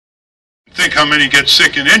think how many get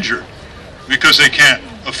sick and injured because they can't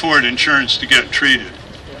afford insurance to get treated.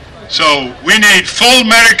 So we need full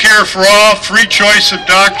Medicare for all, free choice of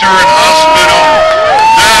doctor and hospital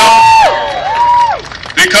now,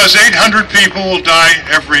 because 800 people will die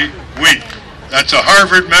every week. That's a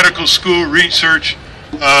Harvard Medical School research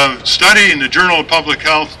study in the Journal of Public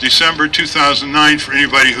Health, December 2009, for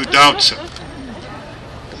anybody who doubts it.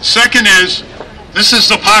 The second is, this is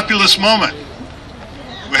the populist moment.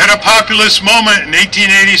 We had a populist moment in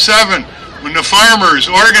 1887 when the farmers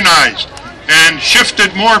organized and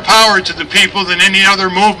shifted more power to the people than any other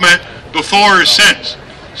movement before or since.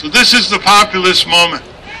 So this is the populist moment.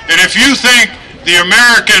 And if you think the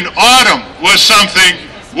American autumn was something,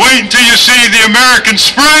 wait until you see the American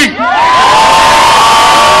spring.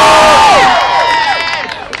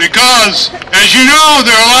 Because, as you know,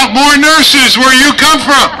 there are a lot more nurses where you come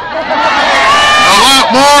from. A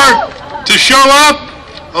lot more to show up,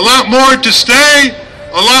 a lot more to stay,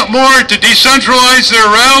 a lot more to decentralize their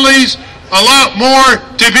rallies, a lot more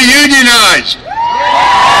to be unionized.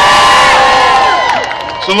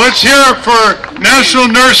 So let's hear it for National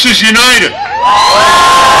Nurses United.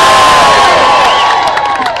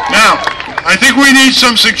 Now, I think we need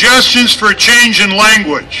some suggestions for a change in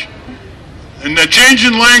language. And the change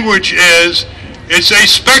in language is, it's a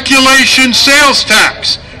speculation sales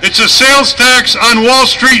tax. It's a sales tax on Wall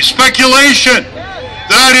Street speculation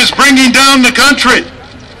that is bringing down the country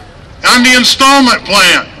on the installment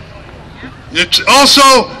plan. It's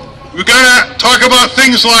also, we've got to talk about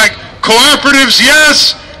things like cooperatives,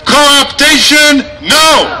 yes, co-optation,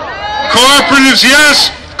 no. Cooperatives,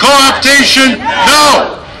 yes, co-optation,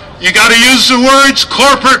 no. You got to use the words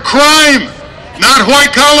corporate crime, not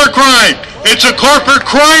white-collar crime. It's a corporate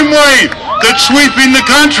crime wave that's sweeping the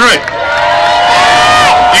country.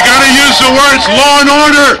 You got to use the words law and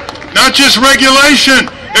order, not just regulation.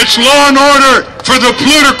 It's law and order for the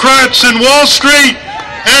plutocrats in Wall Street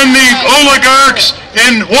and the oligarchs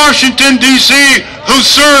in Washington, D.C. who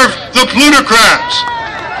serve the plutocrats.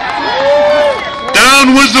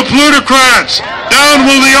 Down with the plutocrats. Down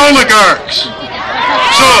with the oligarchs.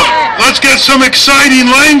 So let's get some exciting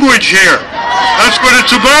language here. That's what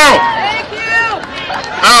it's about.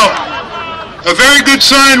 Now, a very good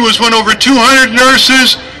sign was when over 200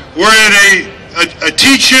 nurses were at a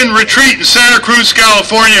teach-in retreat in Santa Cruz,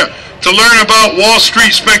 California, to learn about Wall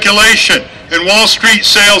Street speculation and Wall Street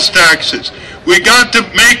sales taxes. We got to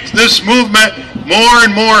make this movement more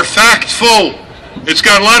and more factful. It's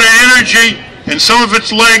got a lot of energy, and some of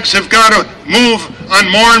its legs have got to move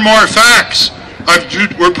on more and more facts.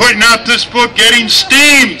 We're putting out this book, Getting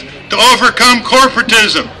Steamed to Overcome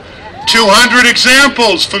Corporatism. 200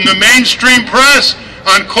 examples from the mainstream press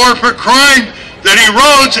on corporate crime that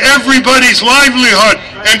erodes everybody's livelihood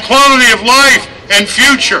and quality of life and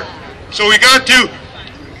future. So we got to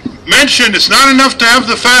mention it's not enough to have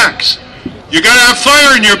the facts. You got to have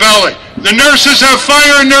fire in your belly. The nurses have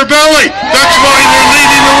fire in their belly. That's why they're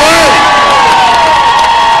leading the way.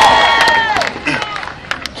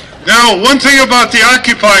 Now, one thing about the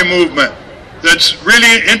Occupy movement that's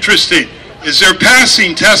really interesting is they're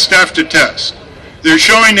passing test after test. They're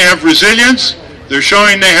showing they have resilience. They're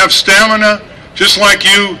showing they have stamina, just like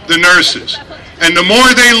you, the nurses. And the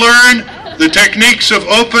more they learn the techniques of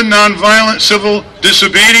open, nonviolent civil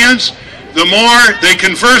disobedience, the more they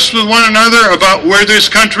converse with one another about where this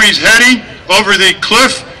country's heading over the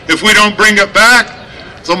cliff if we don't bring it back,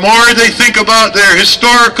 the more they think about their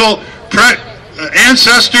historical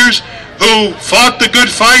ancestors who fought the good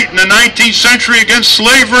fight in the 19th century against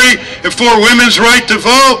slavery and for women's right to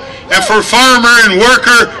vote and for farmer and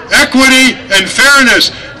worker equity and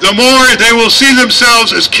fairness, the more they will see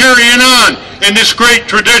themselves as carrying on in this great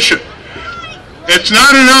tradition. It's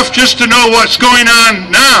not enough just to know what's going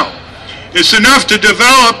on now. It's enough to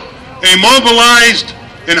develop a mobilized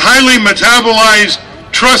and highly metabolized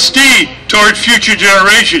trustee toward future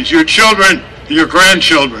generations, your children and your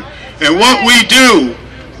grandchildren. And what we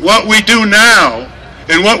do now,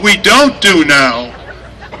 and what we don't do now,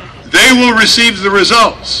 they will receive the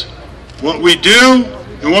results. What we do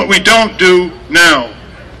and what we don't do now.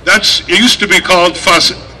 It used to be called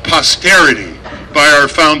posterity by our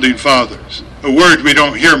founding fathers, a word we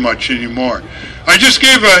don't hear much anymore. I just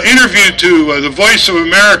gave an interview to the Voice of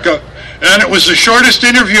America, and it was the shortest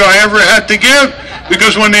interview I ever had to give,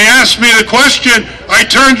 because when they asked me the question, I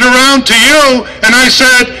turned around to you and I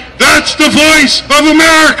said, "That's the voice of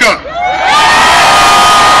America."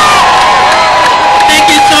 Thank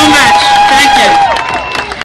you so much. Thank you.